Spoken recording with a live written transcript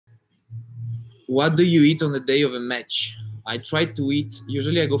What do you eat on the day of a match? I try to eat,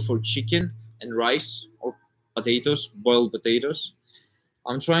 usually I go for chicken and rice or potatoes, boiled potatoes.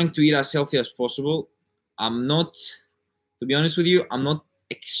 I'm trying to eat as healthy as possible. I'm not, to be honest with you, I'm not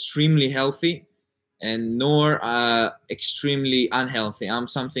extremely healthy and nor extremely unhealthy. I'm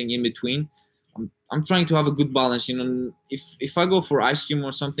something in between. I'm trying to have a good balance. You know, if I go for ice cream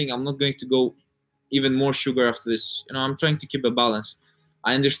or something, I'm not going to go even more sugar after this. You know, I'm trying to keep a balance.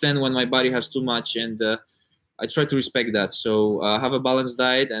 I understand when my body has too much, and I try to respect that. So have a balanced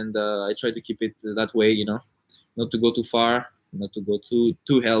diet, and I try to keep it that way. You know, not to go too far, not to go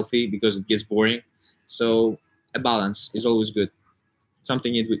too healthy because it gets boring. So a balance is always good.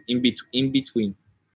 Something in between.